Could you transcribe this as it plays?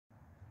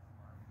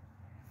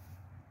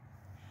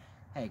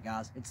Hey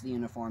guys, it's the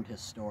Uniformed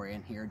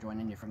Historian here,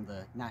 joining you from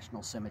the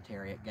National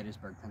Cemetery at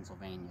Gettysburg,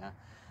 Pennsylvania.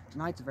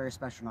 Tonight's a very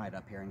special night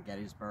up here in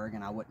Gettysburg,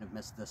 and I wouldn't have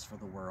missed this for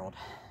the world.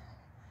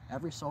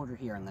 Every soldier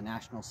here in the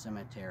National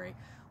Cemetery,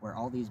 where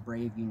all these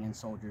brave Union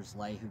soldiers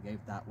lay who gave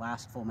that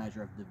last full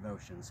measure of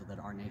devotion so that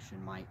our nation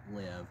might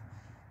live,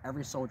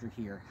 every soldier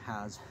here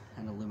has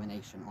an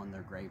illumination on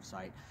their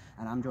gravesite,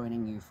 and I'm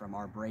joining you from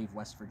our brave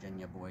West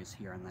Virginia boys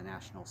here in the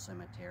National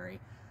Cemetery.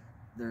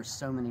 There's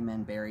so many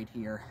men buried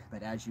here,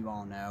 but as you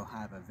all know, I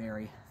have a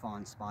very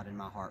fond spot in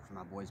my heart for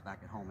my boys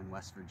back at home in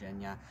West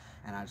Virginia,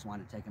 and I just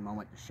wanted to take a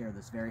moment to share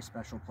this very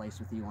special place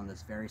with you on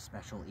this very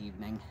special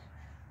evening.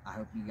 I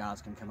hope you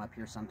guys can come up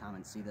here sometime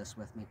and see this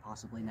with me,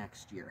 possibly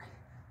next year.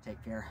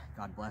 Take care,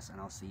 God bless, and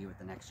I'll see you at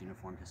the next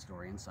Uniformed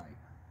Historian site.